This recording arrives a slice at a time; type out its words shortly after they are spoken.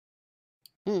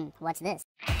What's this?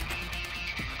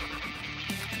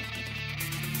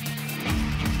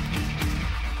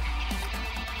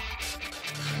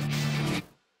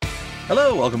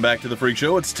 Hello, welcome back to the Freak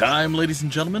Show. It's time, ladies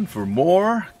and gentlemen, for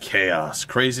more chaos,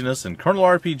 craziness, and Kernel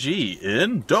RPG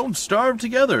in Don't Starve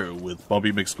Together with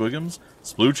Bumpy McSquiggums,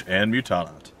 Splootch, and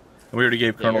Mutanat. And we already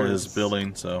gave Kernel his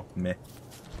billing, so meh.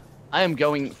 I am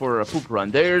going for a poop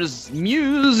run. There's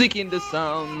music in the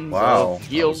sounds of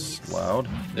hills. Loud.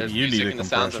 There's you music need a in the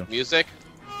sounds of music.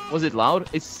 Was it loud?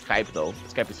 It's Skype though.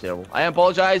 Skype is terrible. I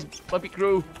apologize, Bumpy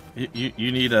crew. You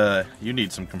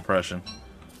need some compression.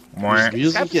 There's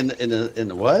music in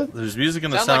the what? There's music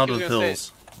in the sound of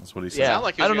hills. That's what he said. Yeah,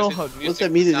 Like I don't know how. What's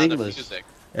that mean in English?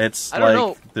 It's I don't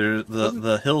like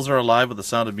the hills are alive with the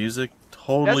sound of music.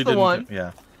 Totally That's the one.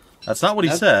 Yeah, that's not what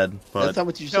he said, but That's not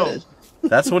what you said.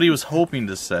 that's what he was hoping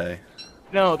to say.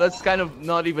 No, that's kind of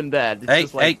not even that. It's Hey,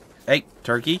 just like, hey,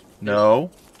 turkey!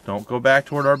 No, don't go back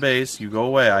toward our base. You go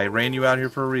away. I ran you out here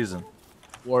for a reason.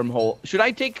 wormhole. Should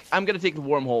I take? I'm gonna take the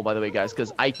wormhole, by the way, guys,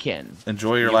 because I can.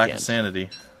 Enjoy your You lack can't. of sanity.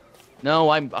 No,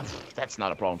 that's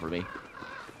not a problem for me.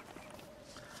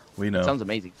 We know. Sounds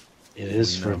amazing. It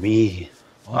is for me.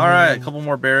 All right, a couple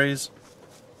more berries.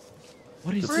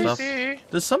 What is Good this?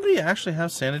 stuff. Does somebody actually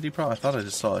have sanity problem? I thought I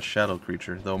just saw a shadow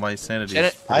creature, though my sanity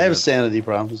is I have pretty sanity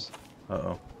problems. good.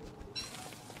 Uh-oh.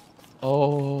 Oh.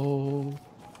 All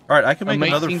right, I can make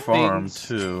another Amazing farm, things.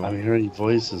 too. I'm hearing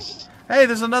voices. Hey,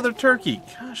 there's another turkey.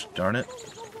 Gosh darn it.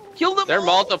 Kill them. They're all!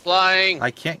 multiplying.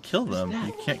 I can't kill them.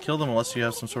 You can't kill them unless you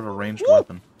have some sort of ranged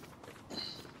weapon.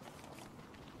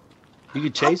 You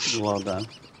can chase them all down.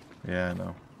 Yeah, I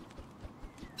know.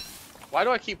 Why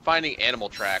do I keep finding animal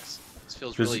tracks? This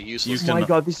feels 'Cause really you useless. Oh my can-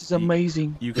 god, this is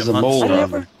amazing. You There's can a hunt mole stuff.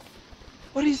 on there.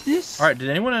 What is this? All right, did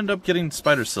anyone end up getting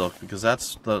spider silk? Because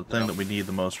that's the thing that we need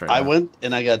the most right now. I went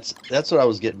and I got. That's what I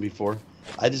was getting before.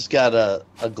 I just got a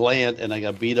gland and I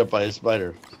got beat up by a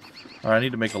spider. All right, I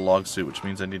need to make a log suit, which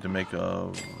means I need to make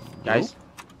a... Guys,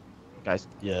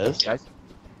 Yes. guys.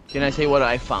 Can I say what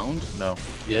I found? No.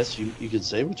 Yes, you can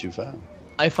say what you found.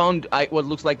 I found what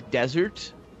looks like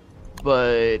desert,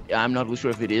 but I'm not really sure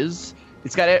if it is.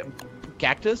 It's got a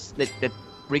cactus that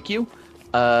prick you,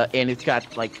 and it's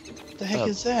got like What the heck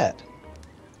is that?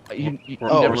 you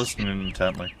We're never listening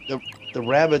intently. The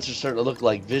rabbits are starting to look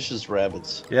like vicious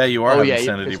rabbits. Yeah, you are Oh, having yeah,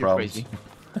 sanity you're problems. crazy.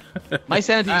 My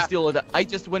sanity is still. I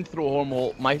just went through a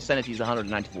wormhole. My sanity is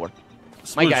 194. My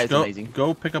Splootch, guy is go, amazing.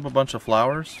 Go pick up a bunch of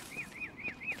flowers,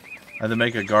 and then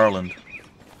make a garland.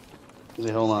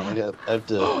 Okay, hold on. I have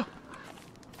to.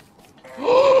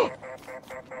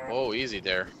 Oh, easy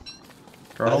there.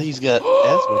 I Turtle, think he's got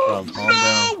asthma problems. calm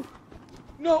down.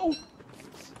 No.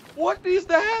 What is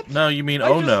that? No, you mean I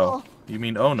oh just no. saw- You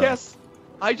mean oh no. Yes,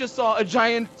 I just saw a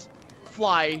giant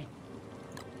fly.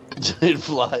 Giant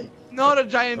fly. Not a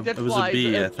giant dead It was a fly.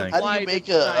 bee, but I think. How do fly you make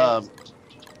that's a giant.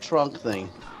 trunk thing?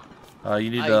 You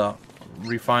need to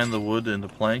refine the wood into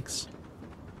planks,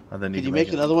 and then Can you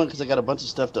make another one? Because I got a bunch of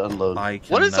stuff to unload. I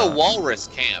cannot. What is a walrus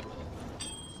camp?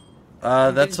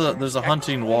 There's a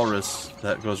hunting walrus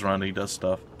that goes around and he does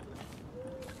stuff.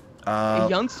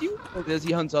 He hunts you, or does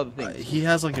he hunt other things? He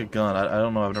has like a gun. I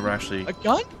don't know. I've never actually. A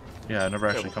gun? Yeah, I've never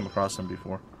actually come across him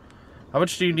before. How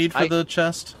much do you need for the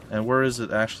chest? And where is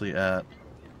it actually at?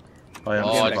 Oh, yeah, Oh,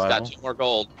 I just survival. got 2 more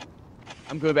gold.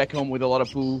 I'm going back home with a lot of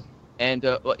poo, and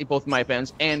in both my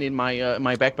pants and in my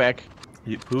my backpack.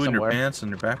 You poo in your somewhere. pants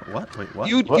and your back. What? Wait, what?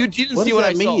 You didn't What see does what that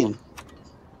I saw. mean?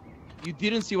 You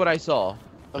didn't see what I saw.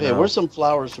 Okay, No. where's some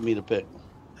flowers for me to pick?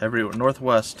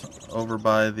 Northwest, over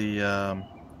by the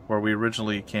where we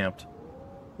originally camped.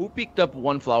 Who picked up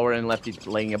one flower and left it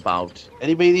laying about?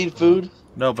 Anybody need food?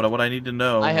 No, but what I need to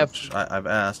know, I have- which I've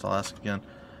asked, I'll ask again.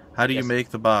 How do you Yes. make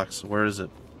the box? Where is it?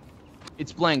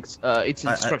 It's blanks. It's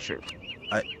in structure.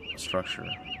 Structure.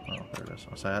 Oh, there it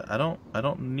is. I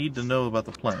don't need to know about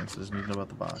the planks. I just need to know about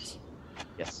the box.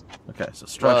 Yes. Okay, so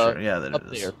structure. Yeah, there up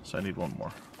it is. there. So I need one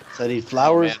more. So I need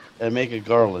flowers Man. and make a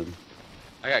garland.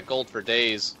 I got gold for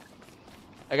days.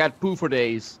 I got poo for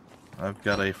days. I've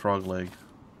got a frog leg.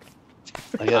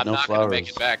 I got I'm no not gonna make flowers.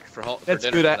 it back for That's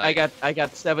dinner good. tonight. I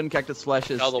got 7 cactus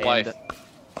flashes. Tell the and, wife.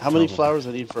 How many Totally. flowers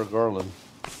I need for a garland?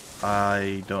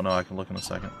 I don't know. I can look in a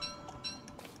second.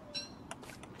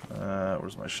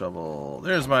 Where's my shovel?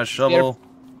 There's my shovel.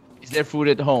 Is there food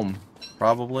at home?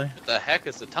 Probably. What the heck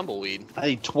is the tumbleweed? I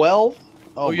need 12?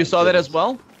 Oh, my you saw that goodness. as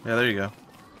well? Yeah, there you go.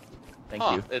 Thank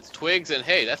Huh, you. it's twigs and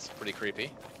hay. That's pretty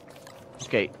creepy.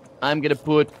 Okay, I'm gonna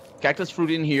put cactus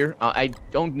fruit in here. I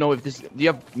don't know if this. Do you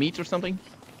have meat or something?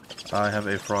 I have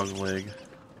a frog leg.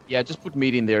 Yeah, just put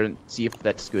meat in there and see if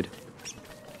that's good.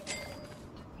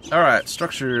 Alright,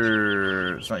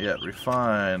 structure. It's not yet.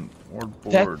 Refine. Boards.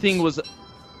 That thing was.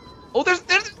 Oh, there's.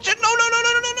 No.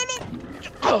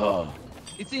 Oh,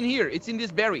 it's in here. It's in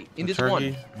this berry. In The this turkey?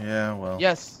 one. Yeah, well.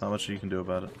 Yes. Not much you can do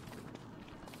about it.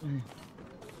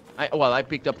 I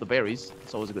picked up the berries.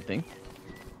 It's always a good thing.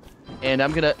 And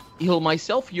I'm gonna heal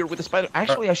myself here with the spider.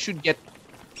 Actually, I should get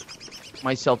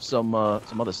myself some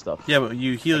other stuff. Yeah, but when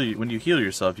you heal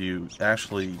yourself, you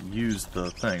actually use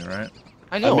the thing, right?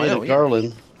 I know. I made a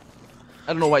garland.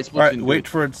 I don't know why it's. Alright, wait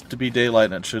for it to be daylight,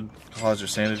 and it should cause your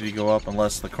sanity to go up,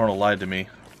 unless the Colonel lied to me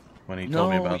when he told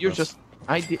me about you're this. just.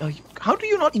 How do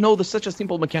you not know such a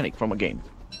simple mechanic from a game?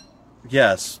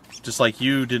 Yes, just like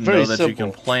you didn't Very know that you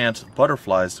simple. can plant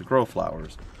butterflies to grow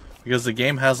flowers. Because the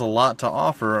game has a lot to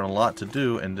offer and a lot to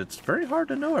do, and it's very hard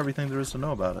to know everything there is to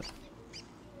know about it.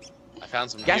 I found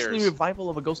some Ghastly gears. revival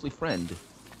of a ghostly friend.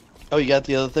 Oh, you got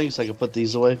the other things? I can put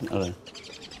these away? Okay.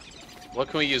 What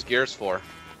can we use gears for?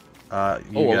 You A lot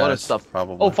of guys, stuff.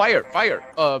 Probably. Oh, fire!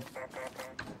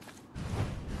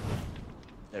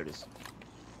 There it is.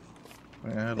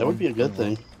 Yeah, That would be a good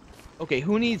thing. Okay,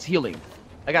 who needs healing?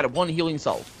 I got one healing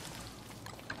salve.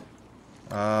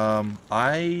 I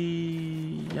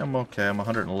am okay. I'm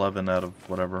 111 out of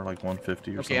whatever, like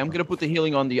 150 or something. Okay, I'm gonna put the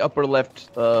healing on the upper left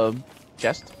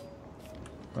chest.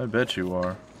 I bet you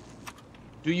are.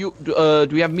 Do you do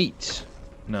we have meat?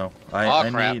 No, Aw, I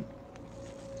crap. need.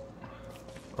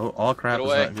 Oh, all crap Get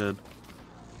is away. not good.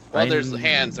 Well, I there's the need-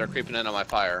 hands that are creeping in on my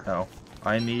fire. Oh,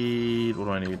 I need. What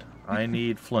do I need? I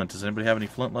need flint. Does anybody have any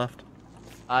flint left?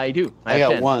 I do. I have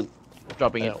got 10. one.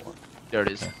 Dropping I it. got one. There it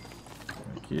is.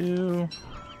 Thank you.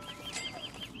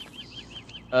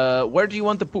 Where do you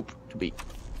want the poop to be?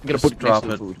 I'm gonna Just put it next drop to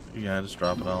the it. food. Yeah, just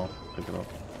drop it. I'll pick it up.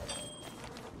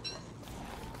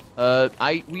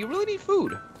 We really need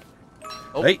food.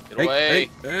 Oh, Hey, get away.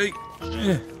 hey.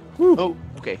 Oh,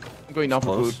 okay. I'm going down for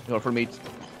Close. food or for meat.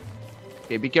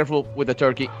 Okay, be careful with the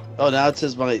turkey. oh, now it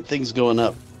says my thing's going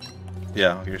up.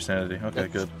 Yeah, your sanity. Okay,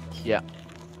 good. Yeah.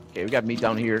 Okay, we got meat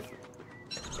down here.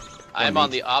 I'm on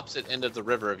the opposite end of the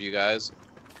river of you guys.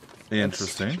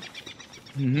 Interesting.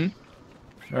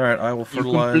 Mm-hmm. All right, I will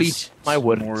fertilize complete my some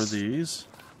words. more of these.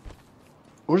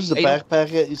 Where's the Hey.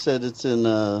 backpack at? You said it's in,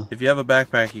 If you have a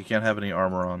backpack, you can't have any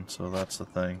armor on, so that's the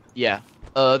thing. Yeah.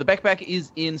 The backpack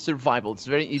is in survival.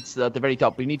 It's at the very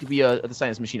top. We need to be at the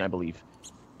science machine, I believe.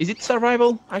 Is it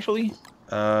survival actually?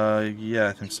 Yeah,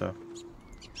 I think so.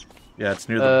 Yeah, it's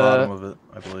near the bottom of it,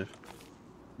 I believe.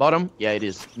 Bottom? Yeah, it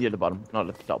is near the bottom, not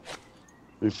at the top.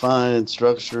 refine,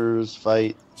 structures,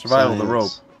 fight, Survival, the rope.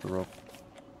 science. The rope.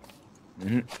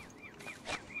 Mm-hmm.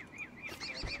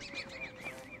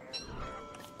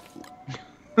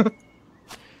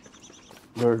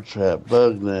 Bird trap,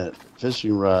 bug net,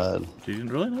 fishing rod. Did you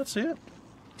really not see it?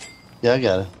 Yeah, I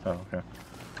got it. Oh, okay.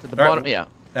 At the All right. bottom, yeah.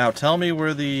 Now, tell me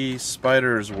where the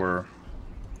spiders were.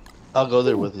 I'll go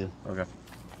there with you. Okay.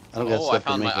 I don't got Oh, stuff I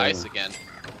found to my make ice armor. again.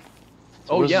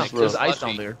 Oh where's yeah, this there's rope? ice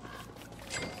down Slushy. there.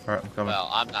 All right, I'm coming. Well,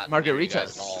 I'm not near you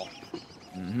guys Margaritas. at all.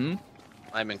 Mm-hmm.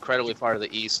 I'm incredibly far to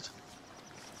the east.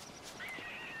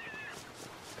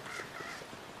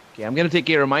 Okay, I'm gonna take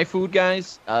care of my food,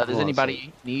 guys. Does Hold on a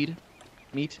anybody need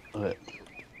meat? Okay.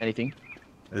 Anything?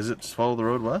 Is it just follow the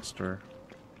road west, or?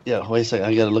 Yeah, wait a second.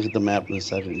 I gotta look at the map in a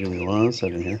second. Give me 1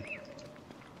 second here.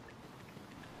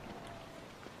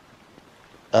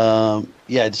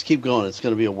 Yeah, just keep going. It's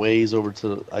gonna be a ways over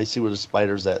to. I see where the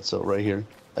spider's at. So right here.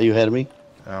 Are you ahead of me?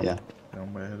 Yeah.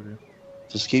 I'm way ahead of you.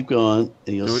 Just keep going,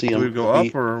 and you'll see Do them. we go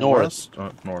up or north? west?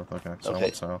 Oh, north. Okay. So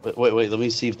Okay. south. Wait. Let me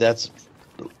see if that's.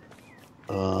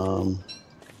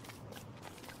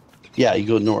 Yeah, you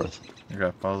go north,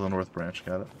 Okay. Follow the north branch.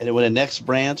 Got it. and then when the next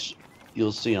branch,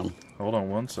 you'll see them. Hold on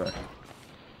 1 sec.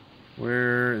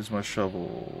 Where is my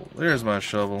shovel? There's my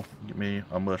shovel. Give me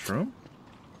a mushroom.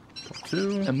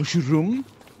 2. A mushroom?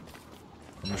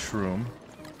 A mushroom.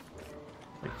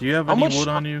 Do you have How any much- wood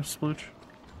on you, Splootch?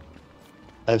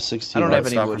 I have 16. I don't have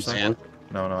any Stop for wood. a second.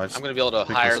 No, I just. I'm gonna be able to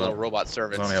pick hire this little up. robot 'Cause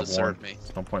servants I only to have one. serve me.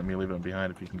 There's no point in me leaving it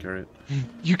behind if you can carry it.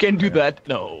 You can do Yeah. that?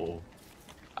 No.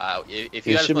 If It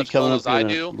you had as should be much coming gold up as I here in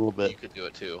a do, little bit. you could do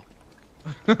it too.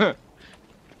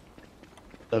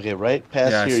 Okay, right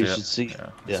past Yeah, I here, see you it. should see. I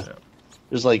Yeah. see it.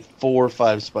 There's like 4 or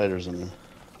 5 spiders in there.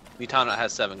 Mutanat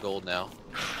has 7 gold now.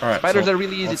 All right. Spiders so are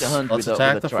really easy to hunt let's with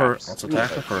attack the the first. traps. Let's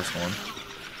attack the first one.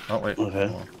 Oh wait. Okay.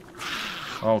 hold on.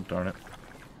 Oh darn it.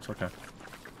 It's okay.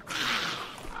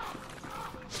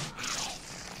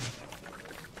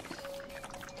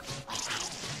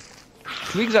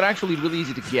 Twigs are actually really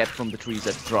easy to get from the trees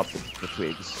that drop the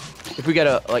twigs. If we get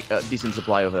a decent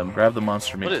supply of them. Grab the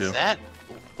monster meat What too. is that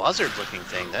buzzard-looking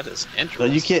thing? That is No,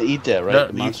 interesting. you can't eat that, right? No,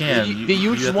 The you monster? can. The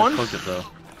huge you have one? To cook it though.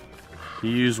 You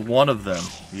use one of them.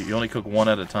 You only cook one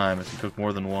at a time. If you cook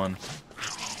more than one,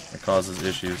 it causes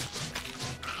issues.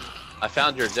 I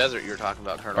found your desert you were talking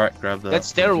about, Colonel. Alright, grab the...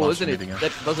 That's terrible, monster isn't it? meat again.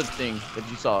 That buzzard thing that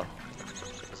you saw.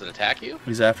 Does it attack you?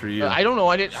 He's after you. I don't know.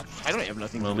 I don't have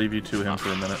nothing. I'm gonna leave you to him for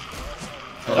a minute.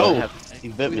 Oh, he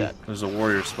bit me. There's a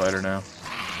warrior spider now.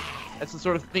 That's the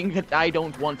sort of thing that I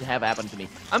don't want to have happen to me.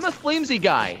 I'm a flimsy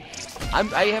guy. I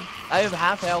have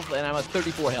half health and I'm at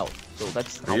 34 health. So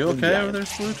that's. Are you okay over there,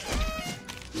 Splootch?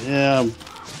 Yeah, I'm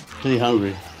pretty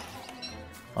hungry.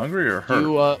 Hungry or hurt?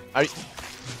 You are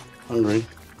Hungry.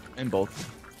 and both.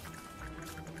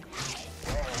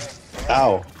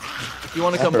 Ow. If you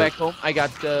want to come back home, I got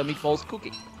meatballs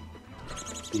cooking.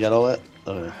 You got all that?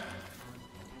 Okay.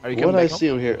 Are you What coming did I back see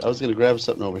over here? I was gonna grab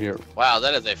something over here. Wow,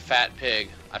 that is a fat pig.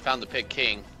 I found the pig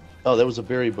king. Oh, there was a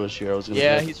berry bush here. I was gonna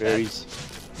grab he's berries.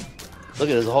 Look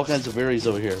at there's all kinds of berries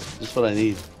over here. Just what I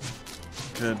need.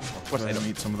 Good. Go ahead and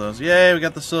eat some of those. Yay, we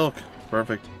got the silk.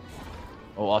 Perfect.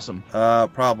 Oh, awesome.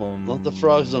 Problem. Let the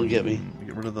frogs don't get me.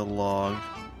 Get rid of the log.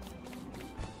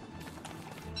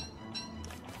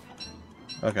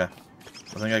 Okay.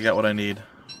 I think I got what I need.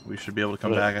 We should be able to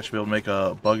come back. I should be able to make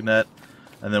a bug net.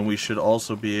 And then we should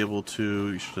also be able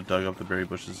to... You should have dug up the berry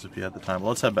bushes if you had the time.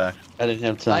 Let's head back. I didn't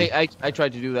have time. I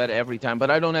tried to do that every time, but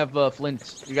I don't have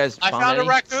flint. You guys I found found any? a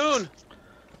raccoon!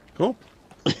 Cool.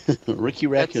 Ricky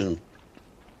Raccoon.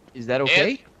 Is that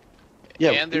okay?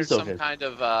 Yeah, and there's he's some okay. kind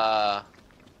of, I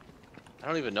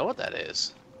don't even know what that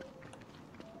is.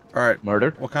 Alright.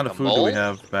 Murder? What kind of A food do we mole?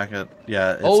 have back at...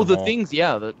 Yeah, it's Oh, a the mole. things.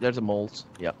 Yeah, there's a moles.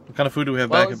 Yeah. What kind of food do we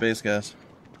have Well, back at base, guys?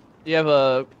 You have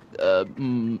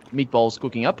meatballs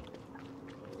cooking up.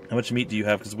 How much meat do you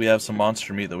have? Because we have some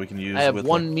monster meat that we can use. I have with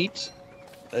one meat.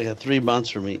 I got 3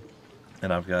 monster meat.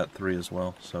 And I've got 3 as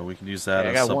well, so we can use that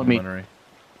Yeah, I as got one meat. supplementary.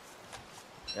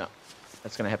 Yeah.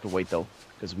 That's gonna have to wait though,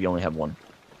 because we only have one.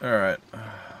 Alright.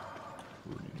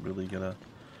 We really gotta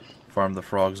farm the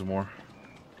frogs more.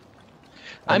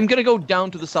 I'm gonna go down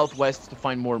to the southwest to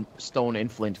find more stone and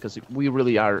flint, because we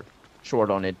really are short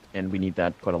on it, and we need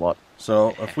that quite a lot.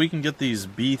 So, if we can get these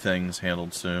bee things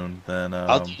handled soon, then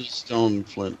I'll do stone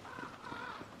flint.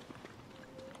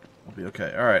 we'll be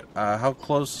okay. Alright, how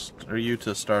close are you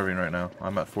to starving right now?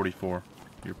 I'm at 44.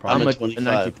 You're probably... I'm at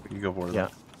 25. You go for it. Yeah.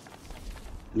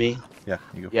 Me? Yeah,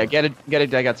 you go for Yeah, it. get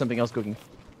it. I got something else cooking.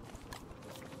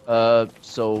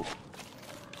 So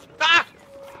Ah!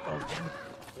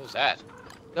 What was that?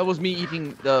 that was me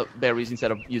eating the berries instead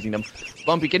of using them.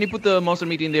 Bumpy, can you put the monster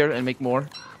meat in there and make more?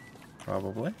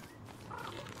 Probably.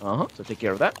 So take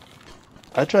care of that.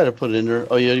 I try to put it in there.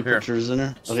 Oh, yeah, you Here. put yours in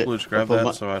there? Splooch, grab I'll put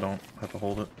that so I don't have to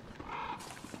hold it.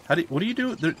 How do you, what do you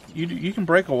do? There, you can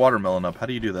break a watermelon up. How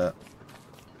do you do that?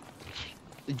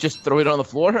 Just throw it on the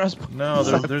floor. I suppose? No,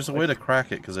 there's a way to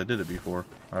crack it because I did it before.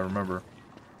 I remember.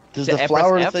 Does To the press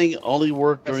flower F? thing only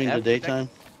work Press during F the to daytime?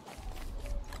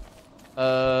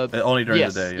 Only during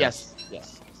yes, the day. yes.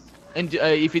 And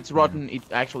if it's rotten, it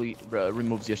actually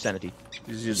removes your sanity.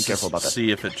 You just Be careful about that.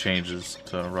 see if it changes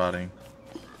to rotting.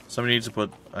 Somebody needs to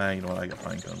put. You know what? I got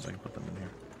pine cones. I can put them in here.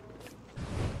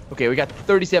 Okay, we got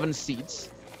 37 seeds.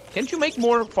 Can't you make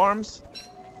more farms?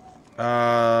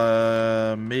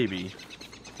 Maybe.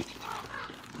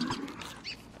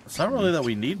 It's not really that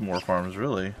we need more farms,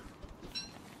 really.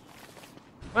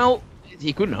 Well,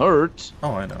 he couldn't hurt.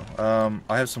 Oh, I know.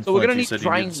 I have some So we're flint. gonna You need said you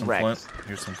drying needed some racks. flint.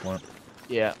 Here's some flint.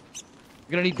 Yeah.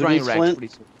 We're gonna need Who drying needs racks flint?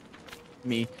 pretty soon.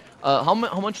 Me. How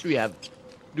much do we have?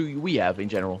 Do we have in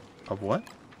general? Of what?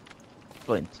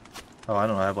 Flint. Oh, I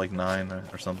don't know. I have like 9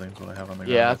 or something. Is what I have on the ground.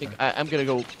 Yeah, I right think there. I'm gonna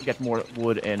go get more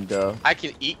wood and I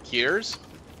can eat gears?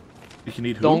 You can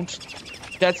eat who? don't.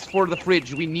 That's for the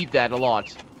fridge. We need that a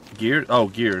lot. Gear? Oh,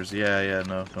 gears. Yeah.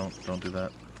 No, don't do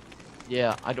that.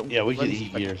 Yeah, I don't. Yeah, we let can me see eat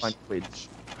if I can gears. find fridge.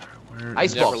 Where Ice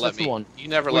is- You never box, let that's the me. one. You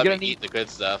never We're let me gonna eat need- the good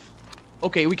stuff.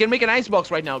 Okay, we can make an ice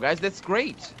box right now, guys. That's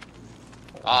great.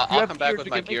 you I'll have come back gears, with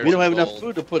we my can make- gears. We don't have and enough gold.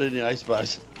 food to put in the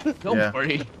icebox. Don't Yeah.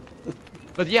 worry.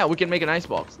 But yeah, we can make an ice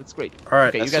box. That's great. All right.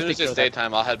 Okay, you As guys soon take as care it's of that.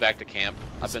 daytime, I'll head back to camp.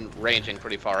 I've been ranging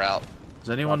pretty far out. Does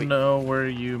anyone Bobby. know where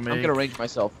you I'm make gonna range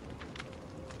myself.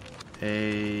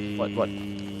 a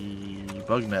What?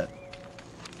 bug net?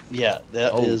 Yeah,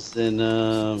 that Oh. is in,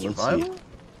 let's see. Survival?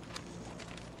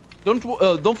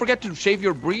 Don't forget to shave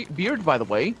your beard, by the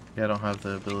way. Yeah, I don't have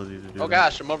the ability to do Oh that.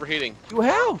 gosh, I'm overheating. You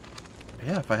have.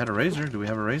 Yeah, if I had a razor. Do we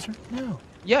have a razor? No.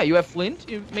 Yeah, you have flint.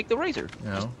 You make the razor.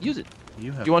 No. Use it.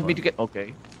 You have Do you want me one. to get?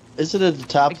 Okay. Is it at the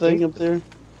top I thing think- up there?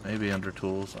 Maybe under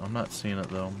tools. I'm not seeing it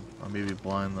though. I may be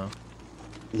blind though.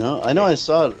 No, I know I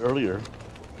saw it earlier.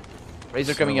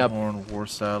 Razor coming up. Horn, war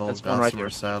saddle, That's one right gossamer there.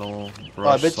 saddle, Oh, I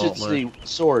brush, bet you salt it's lick. the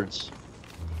swords.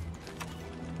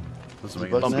 Doesn't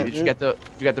make Bug any Bumpy, sense. did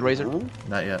you get the razor? Huh?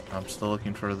 Not yet. I'm still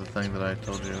looking for the thing that I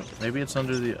told you. Maybe it's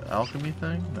under the alchemy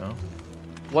thing? No.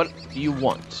 What do you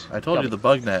want? I told Tell you me. the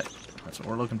bug net. That's what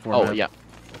we're looking for, Oh man. yeah.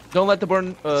 Don't let the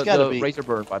gotta be. razor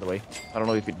burn. By the way, I don't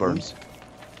know if it burns.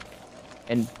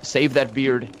 And save that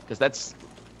beard, because that's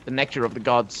the nectar of the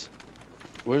gods.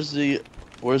 Where's the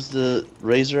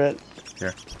razor at?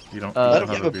 Here. You don't, I I you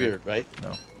don't have a beard, right? No.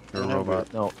 I You're a don't have a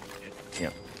robot. No. Yeah.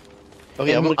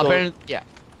 Okay, I'm gonna go. Apparently, yeah. I'm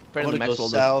Apparently, gonna go Maxwell.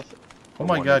 south. Oh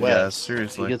my West. god, guys. to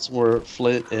Seriously. get some more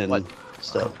flint and What?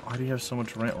 stuff. Why do you have so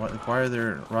much why are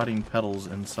there rotting petals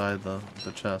inside the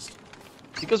chest?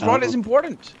 Because rot is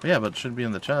important. Yeah, but it should be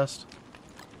in the chest.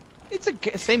 It's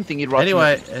same thing. It rots.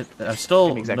 Anyway, still,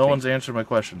 Same exact no thing. one's answered my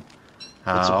question.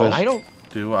 What's the How question? I don't.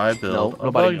 do I build a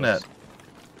nobody bug knows. net?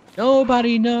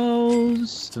 Nobody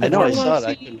knows. It's in I the know I corner. saw it.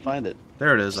 I couldn't find it.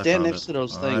 There it is. I Stand found next it. to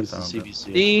those I things in found it.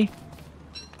 CBC. See,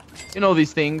 you know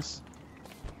these things.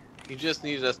 You just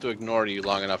needed us to ignore you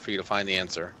long enough for you to find the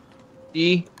answer.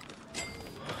 See,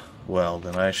 Well,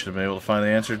 then I should have been able to find the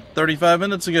answer 35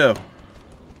 minutes ago.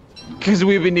 because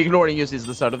we've been ignoring you since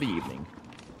the start of the evening.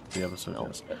 The episode, No,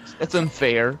 yes. that's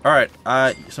unfair. All right,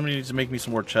 somebody needs to make me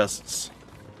some more chests.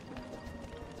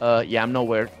 Yeah, I'm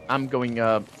nowhere. I'm going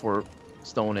for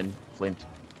stone and flint.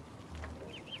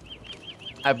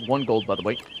 I have 1 gold, by the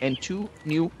way, and 2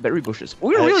 new berry bushes.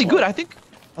 We're really Excellent. good. I think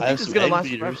I have this is some gonna egg last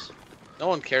forever. beaters. No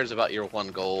one cares about your 1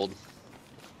 gold,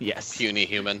 Yes. puny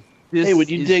human. This Hey, when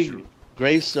you is dig true.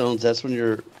 gravestones, that's when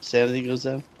your sanity goes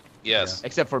down. Yes.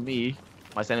 Except for me,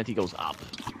 my sanity goes up.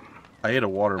 I ate a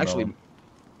watermelon. Actually,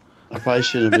 I probably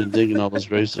shouldn't have been digging all those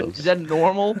gravestones. is that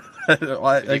normal? Well,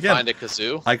 I- Did you again, find a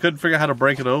kazoo? I couldn't figure out how to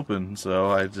break it open, so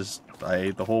I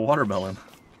ate the whole watermelon.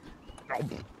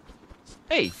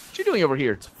 Hey, what you doing over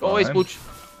here? Go away, fine. Splootch.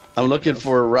 I'm looking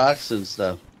for rocks and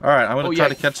stuff. All right, I'm gonna Oh, try yeah.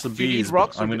 to catch the Do you need bees.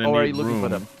 rocks but I'm or- gonna or are need you looking for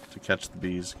room them? to catch the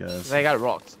bees, guys. I got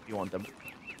rocks if you want them.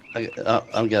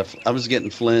 I was getting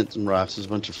flint and rocks. There's a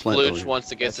bunch of flint. over Splooch here. wants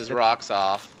to get his rocks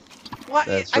off. What?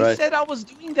 That's I right. said I was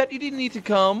doing that. You didn't need to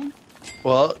come.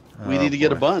 Well, we Oh, need to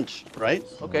get a boy. bunch, right?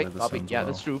 Okay, that copy. sounds Yeah, well.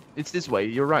 that's true. It's this way.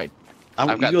 You're right. I've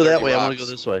You got go that 30 way. I want to rocks.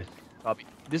 go this way. Copy.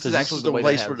 This Because is this actually is the the way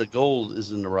place they where have. the gold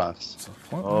is in the rocks. It's a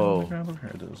flint Oh. on the ground over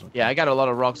here. It is. Okay. Yeah, I got a lot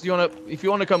of rocks. Do you wanna? If you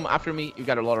wanna come after me, you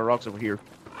got a lot of rocks over here.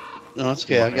 No, it's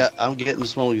okay. I'm getting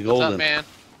smoky What's gold up, in. man?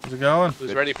 How's it going?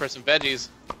 Who's ready for some veggies?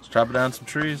 Let's chop it down some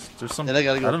trees. There's some. And I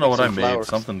gotta go don't know pick what I some made. flowers.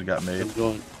 Something got made.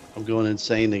 I'm going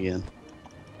insane again.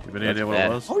 You have any That's idea what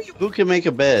bad. it was? Oh, you. Who can make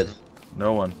a bed?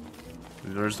 No one.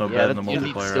 There's no Yeah, bed in the that- you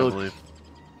need multiplayer, I stone. believe.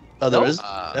 Oh, there No? is.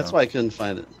 That's why I couldn't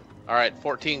find it. All right,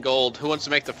 14 gold. Who wants to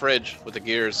make the fridge with the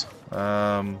gears?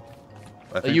 I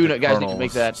think you the guys need to Colonel make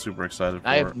was that. Super excited for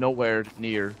I have it. nowhere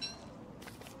near.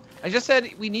 I just said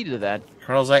we needed that.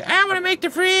 Colonel's like, I want to make the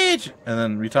fridge, and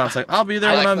then Mutanat's like, I'll be there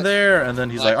I when like I'm when- there, and then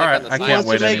he's I like, like all on right, the I side. can't Who wait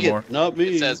wants to make anymore. It? Not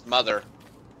me. It says mother.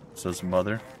 It says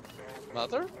mother.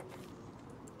 Mother?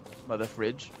 Mother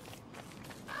fridge.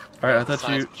 All right, I thought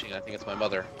Science you. machine. I think it's my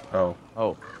mother. Oh,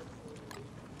 Oh.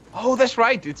 Oh, that's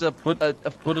right. It's a. Put- a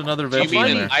put another Do you veggie mean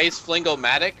in the there. ice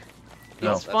flingomatic?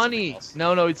 No. It's That's funny. something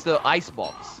else. No, it's the ice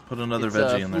box. Put another It's,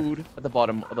 veggie in there. food at the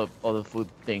bottom of the food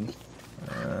thing,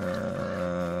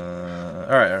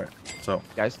 All right. So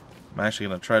guys. I'm actually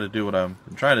gonna try to do what I'm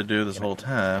trying to do this whole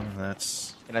time. And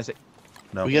that's Can I say?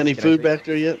 no. We got any Can I food say- back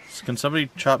there yet? Can somebody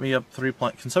chop me up 3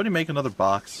 plants? Can somebody make another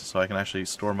box so I can actually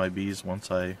store my bees once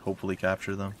I hopefully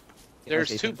capture them? Can I There's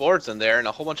say 2 things? boards in there and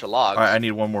a whole bunch of logs. All right, I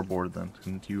need one more board then.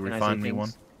 Can you Can I say refine me things?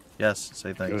 one? Yes,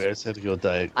 say thanks. Okay, I just had to go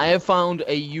diet. I have found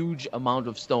a huge amount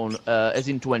of stone, as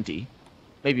in 20,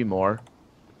 maybe more.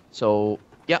 So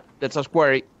yeah, that's a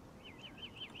quarry.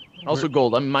 Also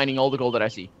gold. I'm mining all the gold that I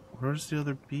see. Where's the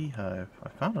other beehive? I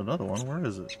found another one. Where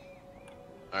is it?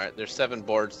 All right, there's 7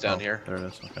 boards down Oh, here. There it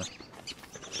is. Okay.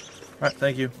 All right,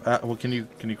 thank you. Well, can you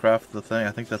craft the thing?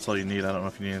 I think that's all you need. I don't know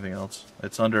if you need anything else.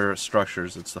 It's under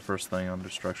structures. It's the first thing under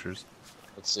structures.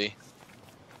 Let's see.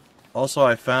 Also,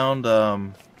 I found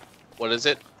What is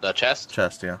it? The chest?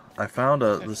 chest. Yeah, I found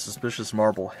the suspicious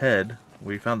marble head.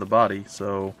 We found the body,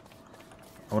 so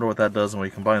I wonder what that does when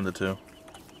we combine the two.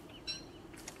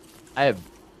 I have.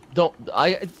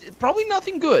 Probably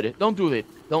nothing good. Don't do it.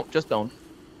 Just don't.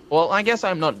 Well, I guess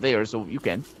I'm not there, so you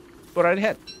can. Go right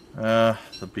ahead.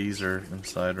 The bees are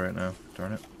inside right now.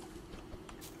 Darn it.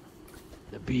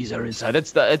 The bees are inside.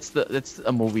 That's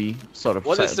a movie sort of.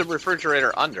 What is the set.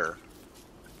 refrigerator under?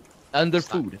 Under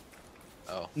It's not- food?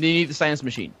 Oh, You need the science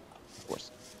machine, of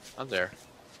course. I'm there.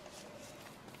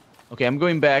 Okay, I'm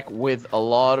going back with a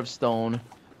lot of stone,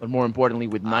 but more importantly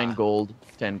with 9 gold,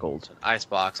 10 gold. Ice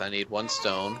box. I need 1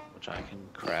 stone, which I can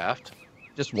craft.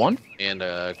 Just one? And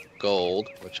gold,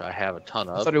 which I have a ton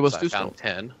of. I thought it was so 2 I found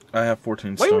stone. 10. I have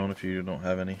 14 Wait, stone if you don't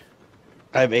have any.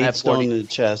 I have 8 have stone 40. in the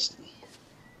chest.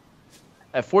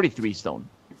 I have 43 stone.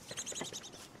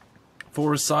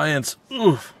 For science.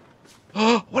 Oof.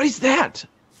 What is that?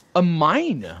 A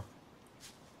mine.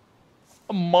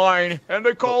 A mine, and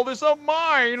they call this a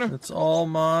mine. It's all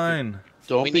mine.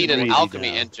 Don't We be need an greedy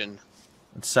alchemy now. engine.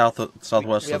 It's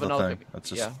southwest We of have the an thing. alchemy. That's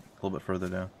just Yeah. a little bit further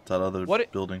down. It's that other What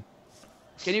it- building.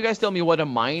 Can you guys tell me what a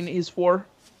mine is for?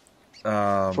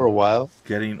 For a while.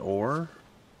 Getting ore.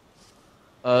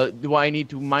 Do I need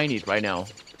to mine it right now?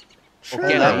 Sure.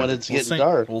 Okay, Not now- when it's We'll getting sing,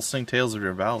 dark. We'll sing Tales of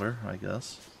Your Valor, I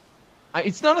guess.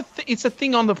 It's not a thing. It's a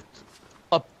thing on the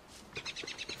up.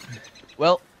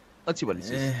 Well, let's see what it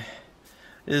says.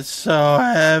 It's so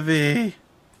heavy.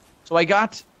 So I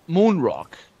got moon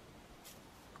rock.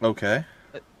 Okay.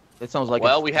 That sounds like.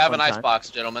 Well, a we have an fun ice time. box,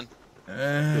 gentlemen. We Put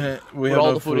have all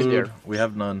no the food in there. We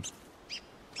have none.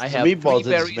 I Some have meatballs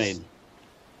 3 I just berries. made.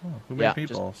 Oh, who made Yeah,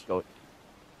 meatballs? just go.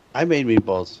 I made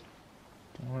meatballs.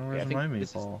 Where's Yeah, I think my this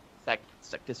is- meatball?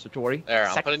 Satisfactory. There,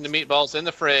 I'm putting the meatballs in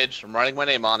the fridge. I'm writing my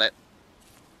name on it.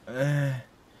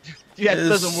 Yeah, it It's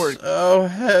doesn't work. so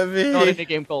heavy. Not in a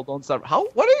game called Don't Starve. How?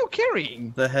 What are you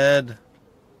carrying? The head.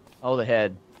 Oh, the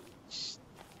head.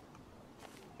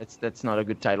 That's not a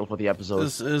good title for the episode.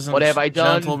 This isn't What have I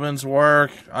done? gentleman's work.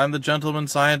 I'm the gentleman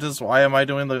scientist. Why am I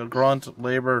doing the grunt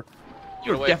labor?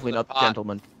 You're away definitely from the not the pot.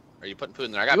 gentleman. Are you putting food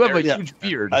in there? I got You have a berries. Yeah. huge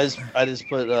beard. I just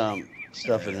put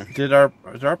stuff in there. Did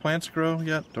our plants grow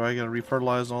yet? Do I gotta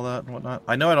refertilize all that and whatnot?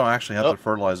 I know I don't actually have Nope. to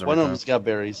fertilize One every of time. them's got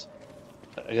berries.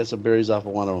 I got some berries off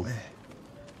of one of them.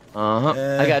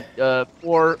 I got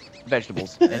 4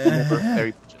 vegetables and 4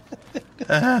 berry.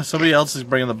 Somebody else is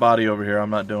bringing the body over here. I'm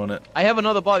not doing it. I have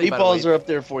another body. by the Meatballs way. are up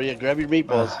there for you. Grab your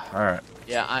meatballs. All right.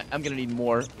 Yeah, I'm gonna need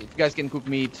more. If you guys can cook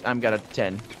meat, I'm got a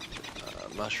 10.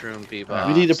 Mushroom we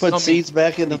bebop. need to put some seeds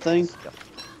back in the thing.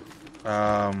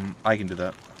 I can do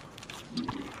that.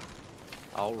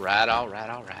 All right, all right,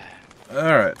 all right.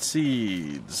 All right.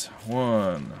 Seeds.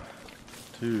 1,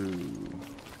 2.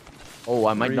 Oh,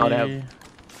 I might not have. 3.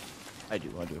 I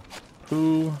do.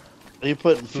 Poo. Are you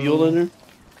putting fuel in there?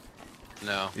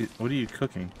 No, What are you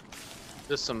cooking?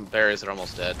 just some berries that are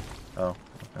almost dead. Oh.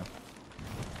 Okay.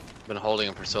 Been holding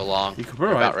them for so long. You could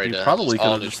They're about ready you to probably lose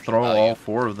all could have just nutrient thrown value. all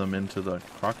 4 of them into the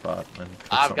crock pot and cook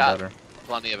I've something got better.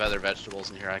 plenty of other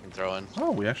vegetables in here I can throw in. Oh,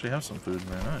 we actually have some food.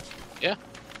 Very nice. Yeah.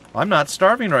 I'm not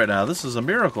starving right now. This is a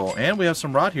miracle. And we have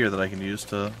some rot here that I can use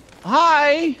to...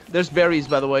 Hi. There's berries,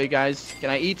 by the way, guys. Can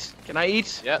I eat? Can I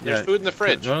eat? Yeah, there's Yeah, food in the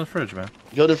fridge. Go in the fridge, man.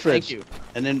 Go to the fridge. Thank you.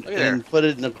 And then Look at there. put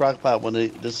it in the crock pot when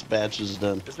this batch is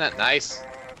done. Isn't that nice?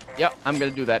 Yep, I'm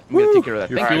gonna do that. I'm gonna take care of that.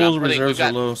 Your Thank Alright, you. fuel I'm putting- reserves we've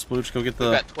are got- low. Splooch, go get We've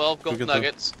the... got 12 gold get the-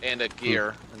 nuggets and a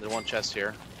gear in the one chest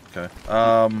here. Okay.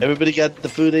 Everybody got the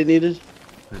food they needed?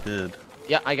 I did.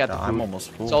 Yeah, I got the I'm food. almost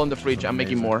full. It's all in the fridge. This is I'm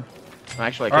making amazing. more.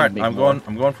 Actually, I All can right, make I'm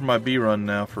more. going for my B run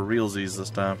now for realsies this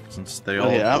time since they all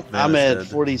Okay, I'm vanished.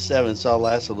 at 47, so I'll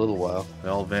last a little while. They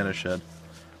all vanish head.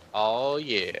 Oh,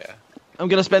 yeah. I'm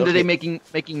gonna spend the day Okay.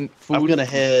 making food. I'm gonna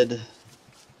head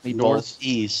meatballs.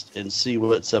 northeast and see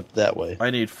what's up that way. I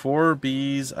need 4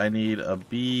 bees. I need a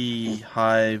bee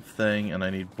hive thing, and I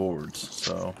need boards.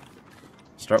 So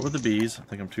start with the bees. I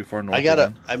think I'm too far north.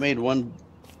 I made one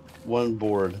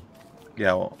board.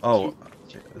 Yeah. Well. Oh,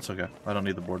 it's okay. I don't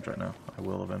need the boards right now. I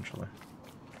will eventually.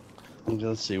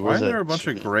 Let's see. Why Where's are there that? a bunch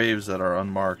of graves that are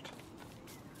unmarked?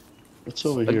 What's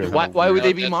over But here? why would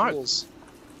they be That's marked? rules.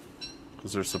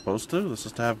 Because they're supposed to. This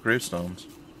is to have gravestones.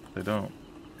 They don't.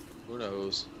 Who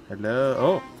knows? Hello.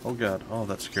 Oh. Oh God. Oh,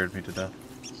 that scared me to death.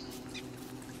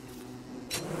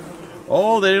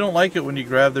 Oh, they don't like it when you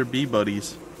grab their bee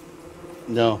buddies.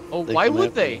 No. Oh, they why come would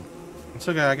after they? me. It's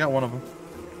okay. I got one of them.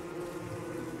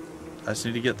 I just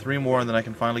need to get 3 more, and then I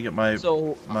can finally get my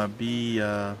So bee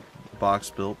box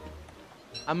built.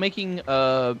 I'm making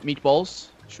meatballs.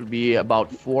 Should be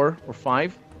about 4 or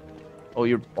 5. Oh,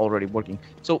 you're already working.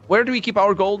 So where do we keep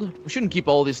our gold? We shouldn't keep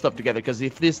all this stuff together because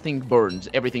if this thing burns,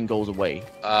 everything goes away.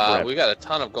 Forever. We got a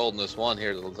ton of gold in this one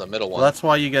here, the middle one. Well, that's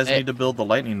why you guys Hey. need to build the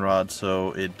lightning rod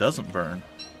so it doesn't burn.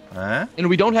 Huh? And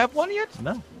we don't have one yet?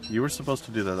 No. You were supposed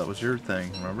to do that. That was your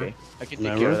thing, remember? Okay, I can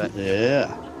take care of Remember? that.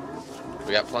 Yeah.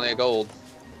 We got plenty of gold.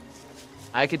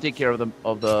 I can take care of the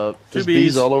 2 There's bees.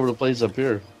 bees all over the place up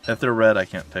here. If they're red, I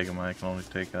can't take them. I can only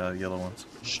take yellow ones.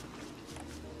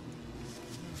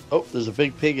 Oh, there's a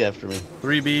big pig after me.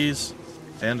 3 bees,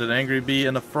 and an angry bee,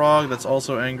 and a frog that's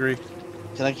also angry.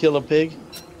 Can I kill a pig?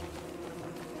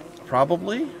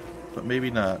 Probably, but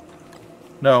maybe not.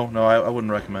 No, I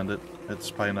wouldn't recommend it. It's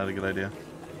probably not a good idea.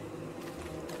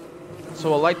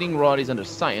 So a lightning rod is under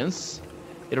science.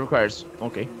 It requires.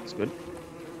 Okay, that's good.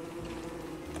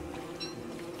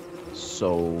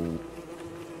 So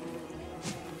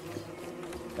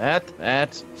that.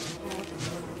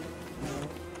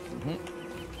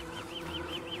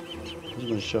 Who's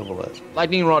gonna shovel that?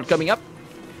 Lightning rod coming up.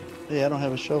 Hey, I don't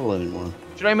have a shovel anymore.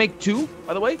 Should I make 2,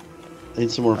 by the way? I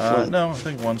need some more flint. No, I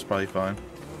think one's probably fine.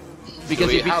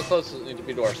 Because how close does it need to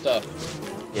be to our stuff?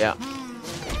 yeah.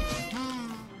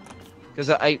 Because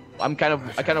I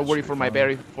kind of worry for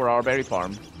our berry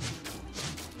farm.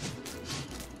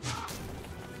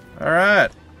 All right.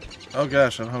 Oh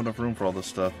gosh, I don't have enough room for all this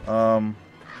stuff. Let's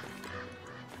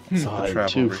put the trap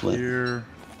two over flint. here.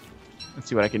 Let's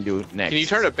see what I can do next. Can you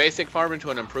turn a basic farm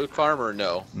into an improved farm or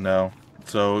no? No,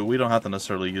 so we don't have to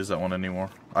necessarily use that one anymore.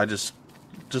 I just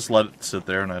let it sit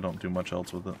there, and I don't do much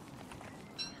else with it.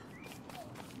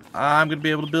 I'm gonna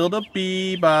be able to build a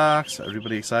bee box.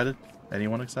 Everybody excited?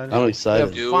 Anyone excited? I'm excited.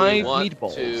 Yeah. Do 5 we want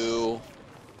meatballs. to?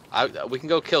 We can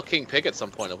go kill King Pig at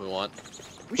some point if we want.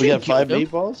 We got shouldn't kill 5 them.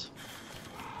 meatballs?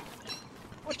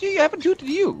 What do you happen to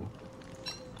you?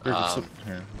 Here,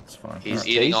 here, it's fine. He's All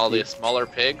eating all tasty. the smaller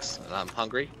pigs, and I'm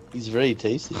hungry. He's very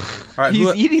tasty. right,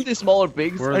 He's eating the smaller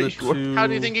pigs. where Are are you the sure? two? How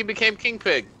do you think he became King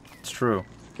Pig? It's true.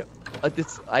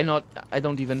 I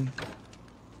don't even.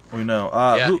 We know.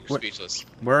 Yeah, who, you're speechless.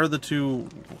 where are the 2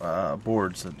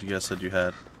 boards that you guys said you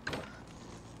had?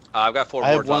 I've got 4 I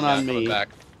have boards one on on me. me. Back.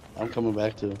 I'm coming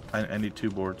back too. I need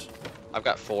 2 boards. I've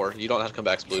got 4. You don't have to come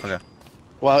back, Splootch. Okay.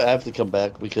 Well, I have to come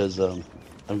back because I'm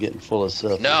getting full of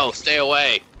stuff. No, stay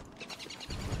away.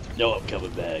 No, I'm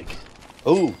coming back.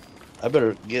 Oh, I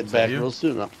better get Is that back you? real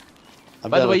soon. I'm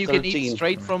By the down way, to you can 13. eat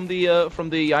straight from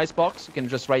the ice box. You can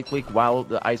just right click while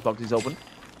the ice box is open.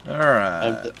 All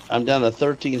right. I'm down to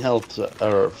 13 health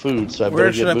or food, so I Where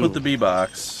better should get I put moving. the bee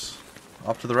box?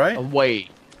 Off to the right? Away.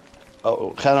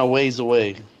 Oh, kind of ways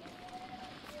away.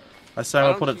 I say I'm Why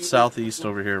gonna put don't it you- southeast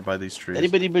over here by these trees.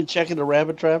 Anybody been checking the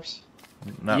rabbit traps?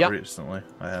 Not Yep. recently.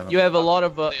 I haven't. You have a lot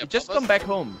of. They Just above come us? back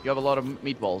home. You have a lot of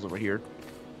meatballs over here.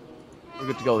 We're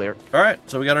good to go there. All right,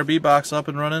 so we got our bee box up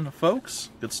and running, folks.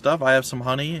 Good stuff. I have some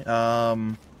honey.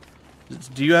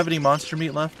 Do you have any monster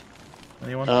meat left?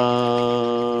 Anyone?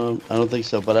 I don't think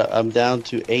so, but I'm down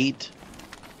to 8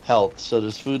 health. So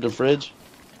there's food in the fridge.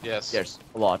 Yes. There's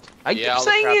a lot. I Yeah, keep all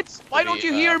the saying crap it. to Why be, don't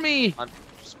you hear me?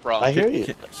 Sprung. I hear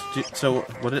you. So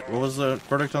what was the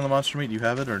verdict on the monster meat? Do you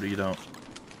have it or do you don't?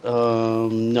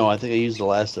 No, I think I used the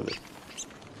last of it.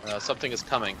 Something is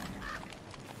coming.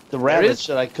 The rabbits, is?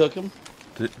 should I cook them?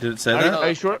 Did it say Are that?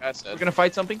 you sure? Like I said. We're gonna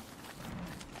fight something?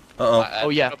 Uh Oh,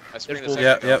 yeah. My screen There's is wolves.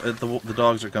 Yeah, second yeah. ago. The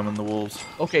dogs are coming. The wolves.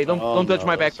 Okay, don't touch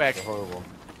my that's backpack. Horrible.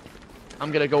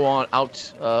 I'm gonna go on out.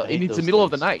 hate It's the those middle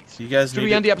of the things. night. You guys Should need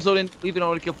we end the episode and leave it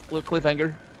on a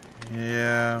cliffhanger?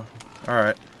 Yeah. All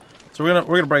right. So we're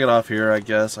gonna break it off here, I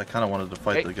guess. I kind of wanted to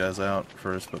fight Okay. the guys out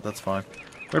first, but that's fine.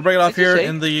 We're gonna break it off As you here. say.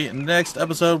 In the next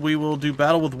episode, we will do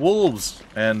battle with wolves,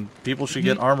 and people should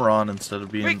get armor on instead of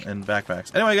being Quick. in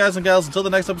backpacks. Anyway, guys and gals, until the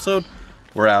next episode,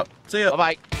 we're out. See ya.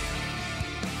 Bye bye.